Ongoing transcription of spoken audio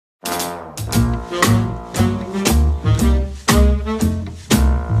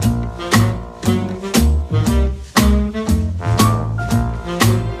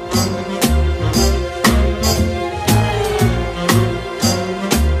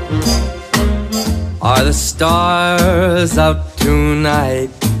Are the stars out tonight?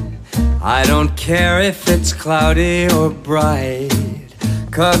 I don't care if it's cloudy or bright,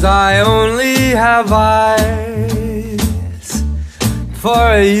 'cause I only have eyes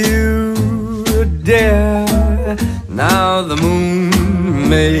for you, dear. Now the moon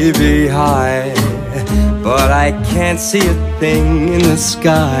may be high, but I can't see a thing in the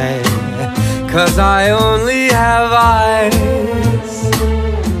sky, 'cause I only have eyes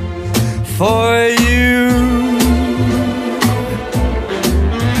for you.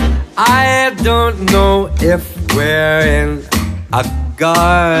 I don't know if we're in a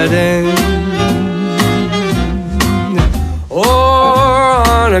garden or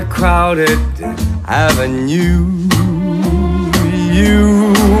on a crowded avenue. You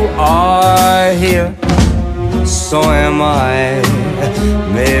are here, so am I.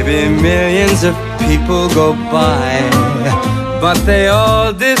 Maybe millions of people go by, but they all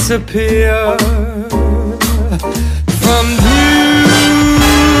disappear from view.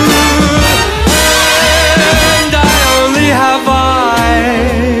 And I only have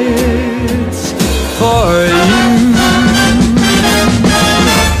eyes for you.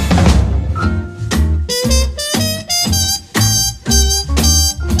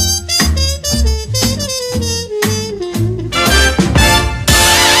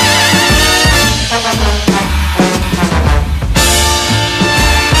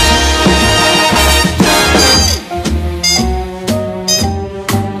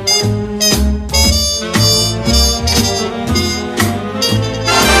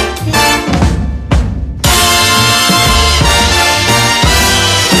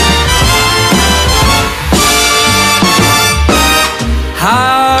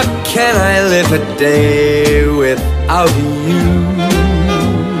 How can I live a day without you?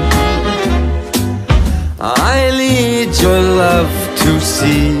 I need your love to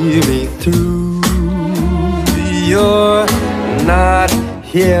see me through. You're not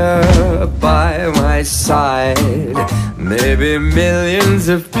here by my side. Maybe millions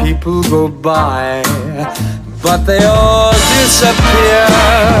of people go by, but they all disappear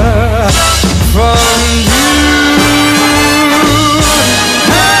from you.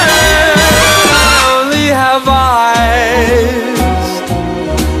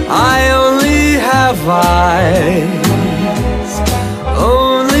 Eyes,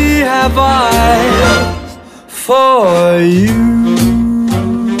 only have eyes for you.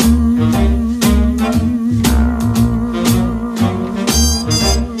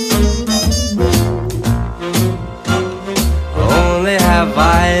 Only have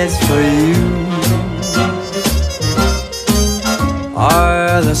eyes for you.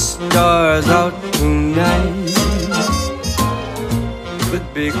 Are the stars out tonight? Could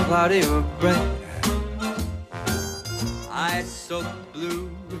be cloudy or bright. Eyes so blue,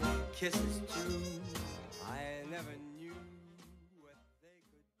 kisses too.